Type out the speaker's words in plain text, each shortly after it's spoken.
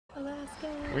Alaska.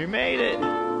 We made it.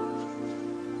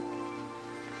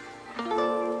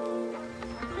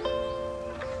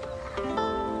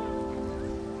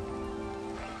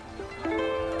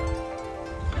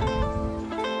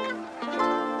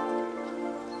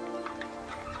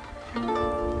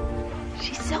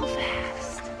 She's so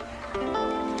fast.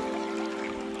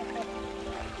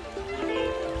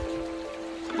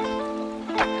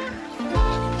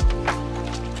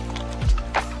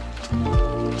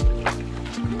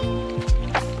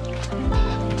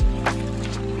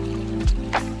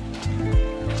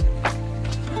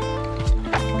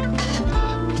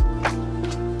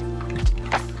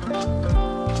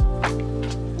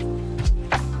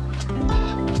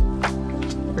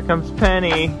 Here comes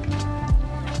Penny.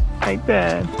 Hey,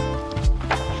 Dad.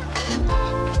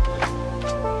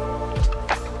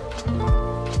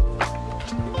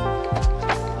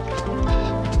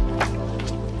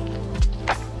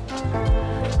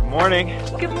 Good morning.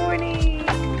 Good morning.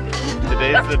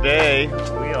 Today's the day.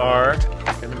 We are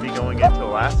going to be going into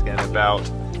Alaska in about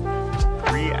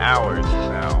 3 hours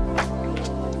from now.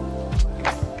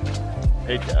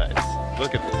 Hey guys,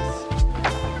 look at this.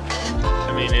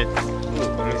 I mean, it's, ooh,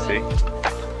 let me see.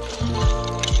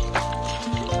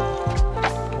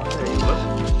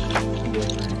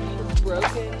 It's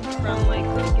broken from like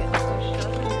getting pushed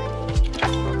up.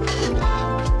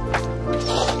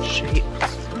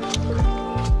 Shapes.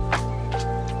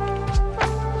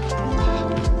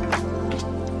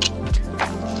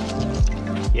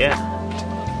 Yeah.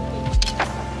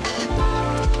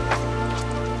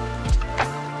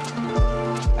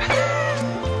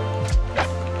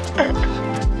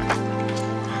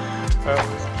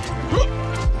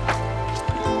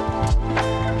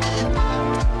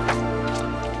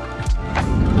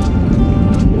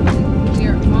 We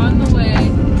are on the way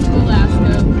to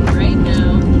Alaska right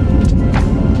now.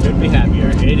 Couldn't be happier.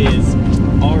 It is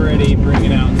already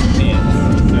bringing out some hints.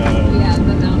 So Yeah,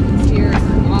 the mountains here are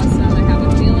awesome. I have a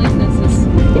feeling this is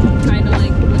kind of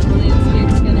like what the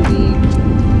landscape's going to be.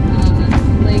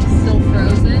 Lake's still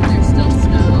frozen. There's still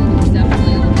snow. It's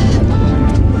definitely a little bit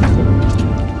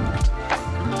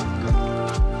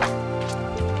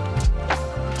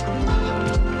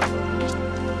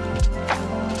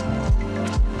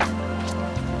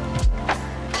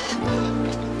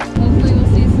hopefully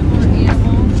we'll see some more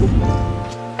animals.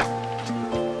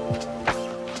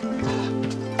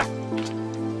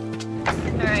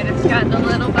 Alright, it's gotten a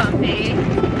little bumpy.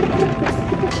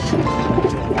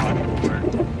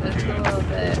 Just a little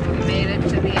bit. We made it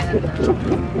to the end though.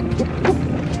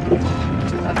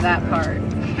 Of that part.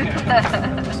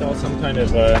 I saw some kind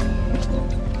of, I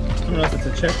don't know if it's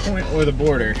a checkpoint or the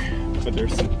border, but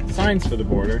there's signs for the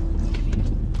border.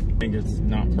 I think it's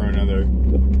not for another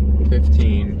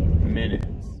 15 minutes.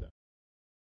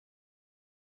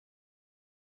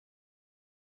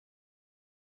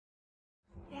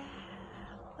 Yeah,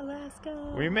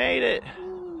 Alaska. We made it.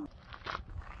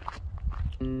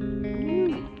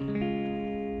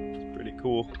 It's pretty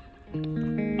cool. We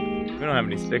don't have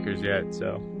any stickers yet,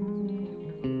 so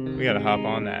we gotta hop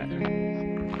on that.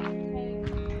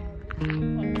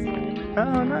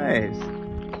 Oh, nice.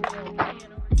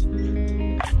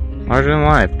 Larger than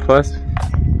life, plus.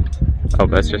 Oh,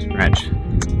 that's just French.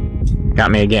 Got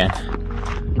me again.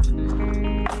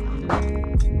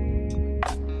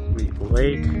 Sweet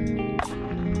Lake.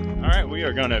 Alright, we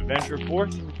are gonna venture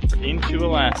forth into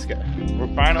Alaska. We're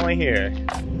finally here.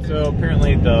 So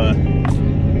apparently the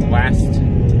last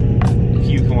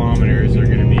few kilometers are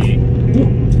gonna be, I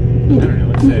don't know,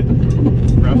 what's that?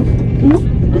 Rough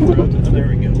roads. Oh, there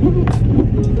we go.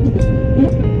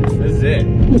 This is it.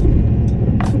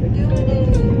 We're doing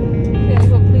it. Okay,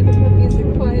 hopefully the puppies are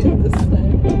quiet this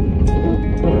time.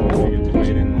 We get to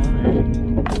wait in line.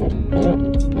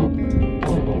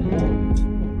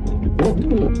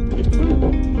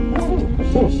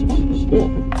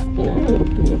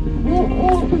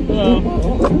 Hello.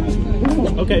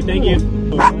 Okay, thank you.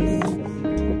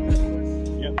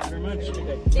 Yep, very much.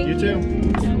 You too.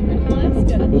 Now we're in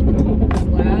Alaska.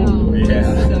 Wow, Yeah.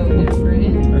 that's so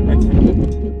different.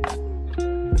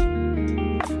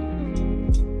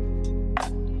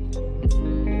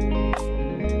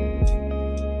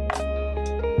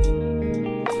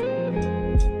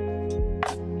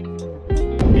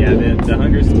 Yeah, the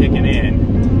hunger's kicking in.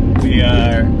 We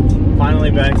are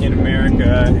finally back in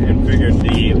America and figured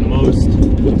the most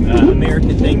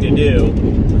American thing to do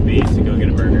would be to go get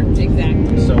a burger.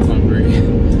 Exactly. So hungry.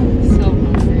 So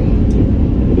hungry.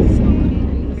 So hungry.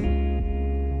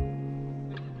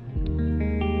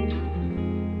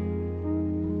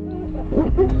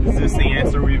 Is this the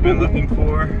answer we've been looking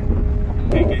for?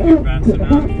 Can't get here fast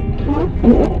enough.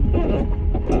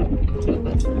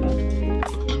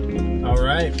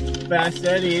 Fast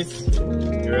Eddie's.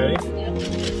 You ready? Yep.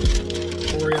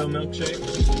 Oreo milkshake.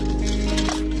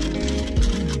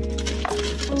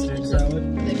 Steak salad.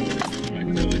 My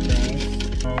curly fries.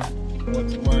 Oh,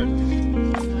 what's what?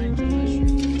 Oh, okay.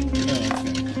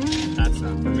 That's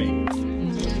not for me.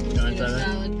 Can I try that?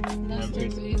 Salad.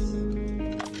 Mustard, please.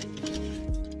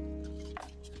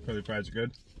 Curly fries are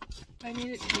good. I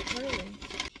need it to be curly.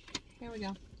 Here we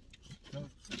go. Nope.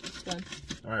 It's done.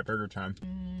 All right, burger time.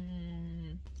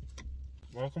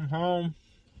 Welcome home.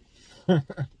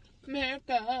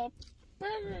 Makeup.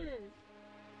 Burger.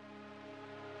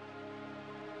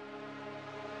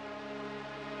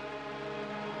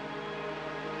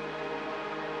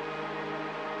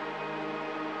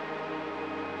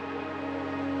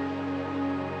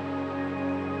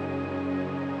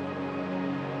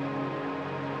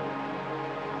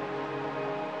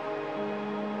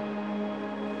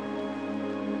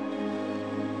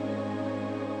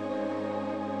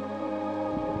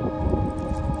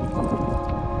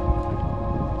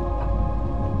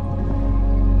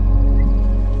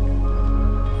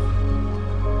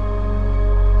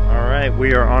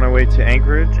 We are on our way to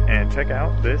Anchorage, and check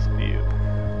out this view.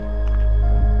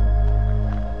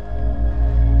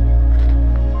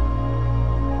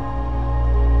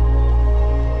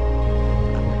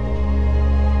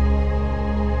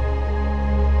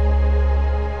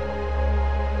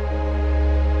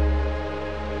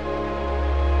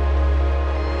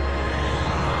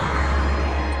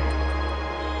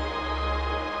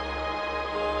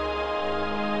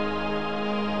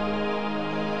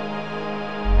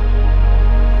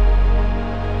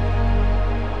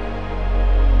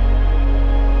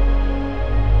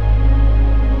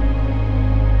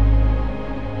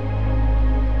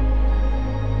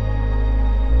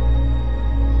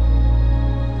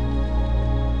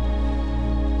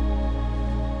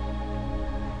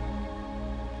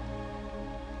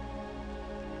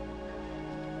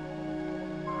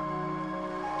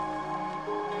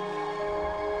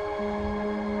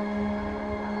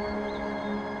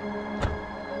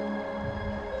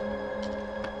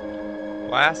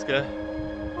 Alaska,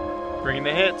 bringing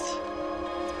the hits.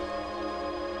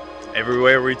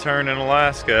 Everywhere we turn in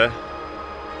Alaska,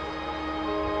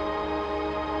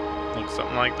 looks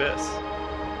something like this.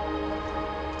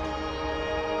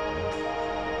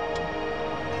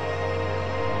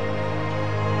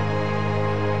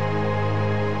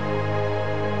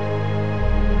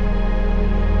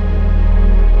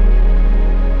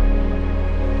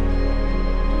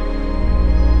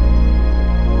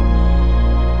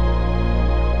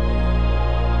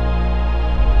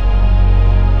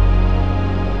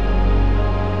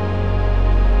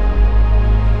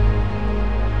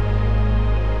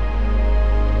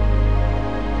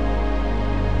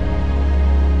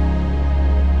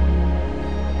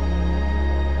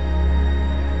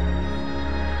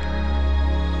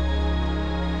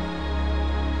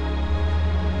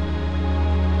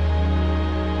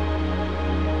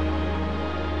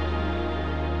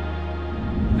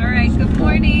 Good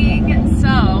morning.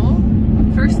 So,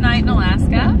 first night in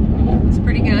Alaska. It's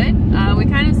pretty good. We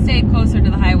kind of stayed closer to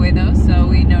the highway though, so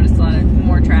we noticed a lot of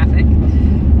more traffic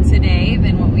today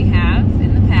than what we have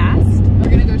in the past. We're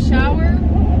gonna go shower.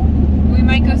 We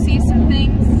might go see some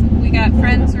things. We got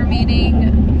friends we're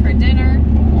meeting for dinner,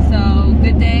 so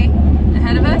good day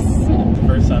ahead of us.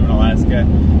 First time in Alaska.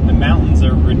 The mountains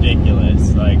are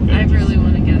ridiculous. Like I really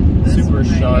want to get this super one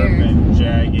right sharp here. and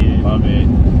jagged. Love it.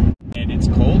 And it's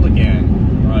cold again.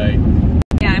 Like,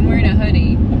 yeah, I'm wearing a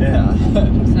hoodie. Yeah.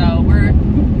 So we're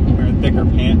wearing thicker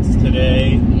pants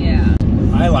today. Yeah.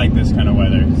 I like this kind of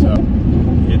weather, so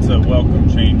it's a welcome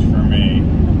change for me,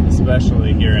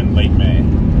 especially here in late May.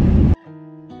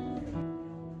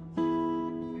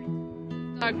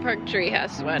 Dog Park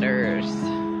Treehouse sweaters.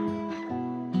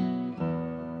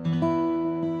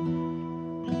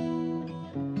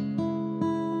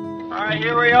 All right,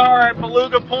 here we are at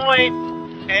Beluga Point,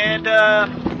 and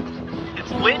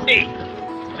it's windy.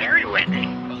 It's very windy.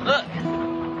 Look.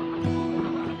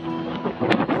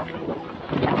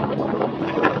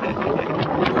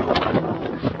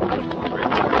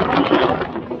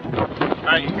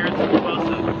 All right, here's the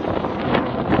closest.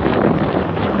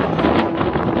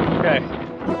 Okay.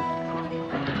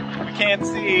 We can't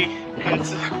see.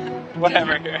 It's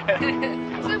whatever.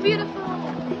 So beautiful.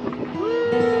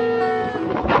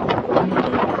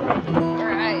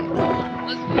 Alright,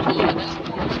 let's move on.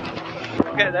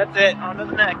 Okay, that's it. On to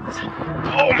the next.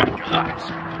 Oh my gosh.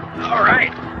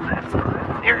 Alright. That's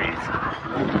serious.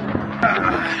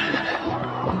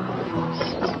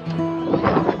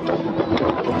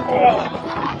 Oh.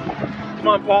 Come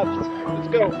on, Pops. Let's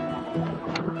go.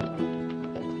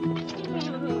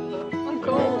 I'm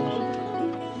cold.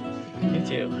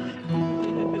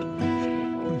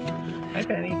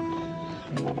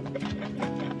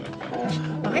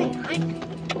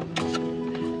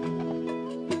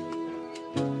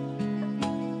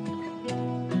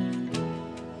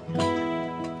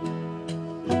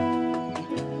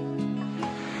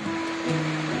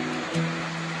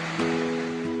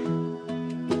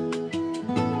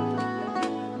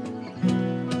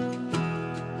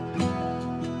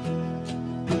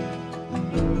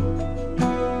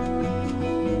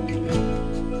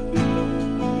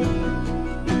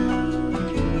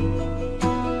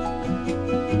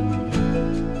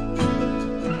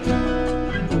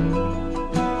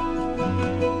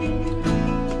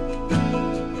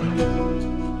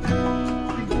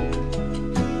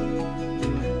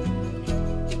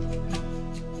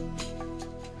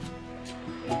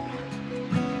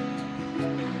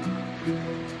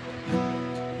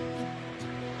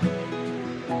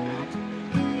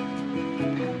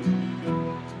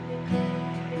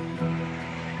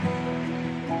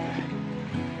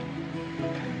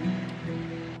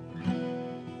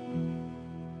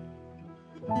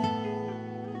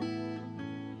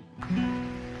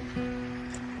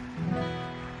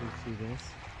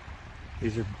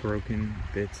 These are broken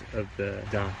bits of the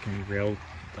dock and rail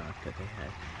dock that they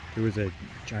had. There was a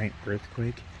giant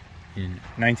earthquake in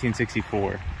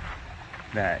 1964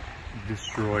 that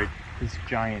destroyed this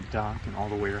giant dock and all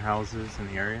the warehouses in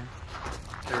the area.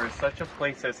 There is such a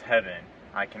place as heaven.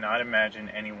 I cannot imagine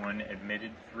anyone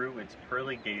admitted through its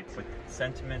pearly gates with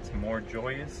sentiments more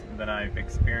joyous than I've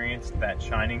experienced that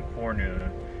shining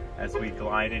forenoon as we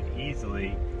glided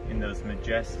easily in those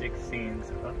majestic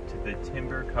scenes up to the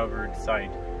timber-covered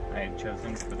site I had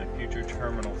chosen for the future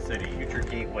terminal city, future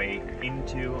gateway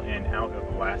into and out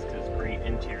of Alaska's great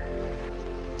interior.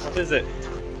 What is it?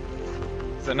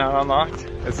 Is it not unlocked?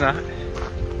 It's not?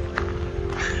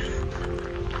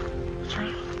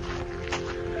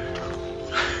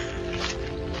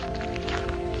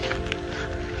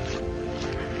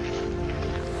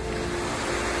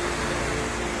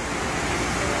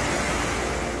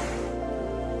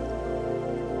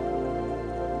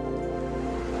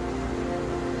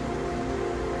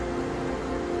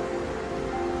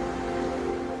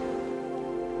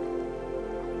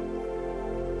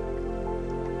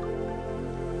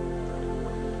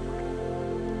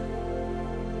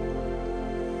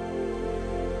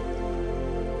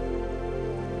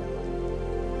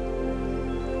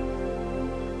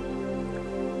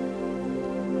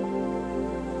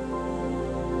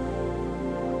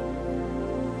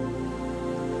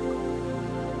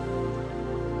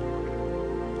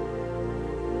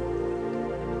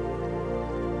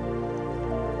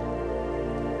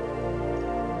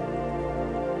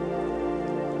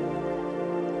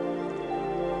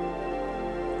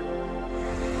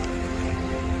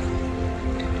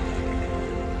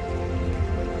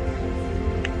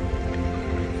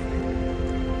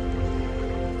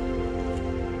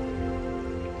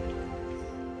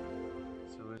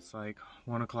 It's like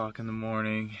 1 o'clock in the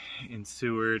morning in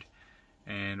Seward,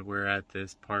 and we're at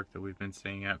this park that we've been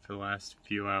staying at for the last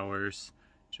few hours,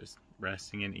 just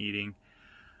resting and eating.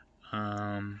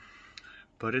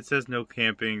 But it says no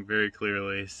camping very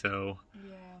clearly, so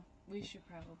yeah, we should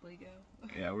probably go.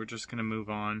 Yeah, we're just gonna move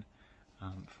on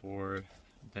for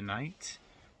the night,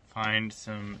 find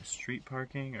some street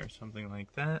parking or something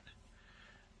like that,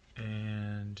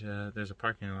 and there's a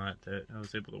parking lot that I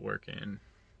was able to work in.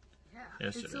 Yeah,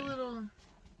 yesterday. It's a little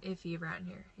iffy around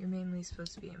here. You're mainly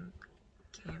supposed to be in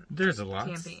camping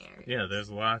area. Yeah, there's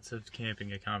lots of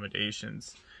camping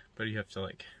accommodations, but you have to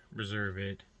like reserve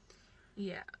it.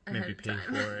 Yeah, maybe pay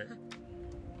for it.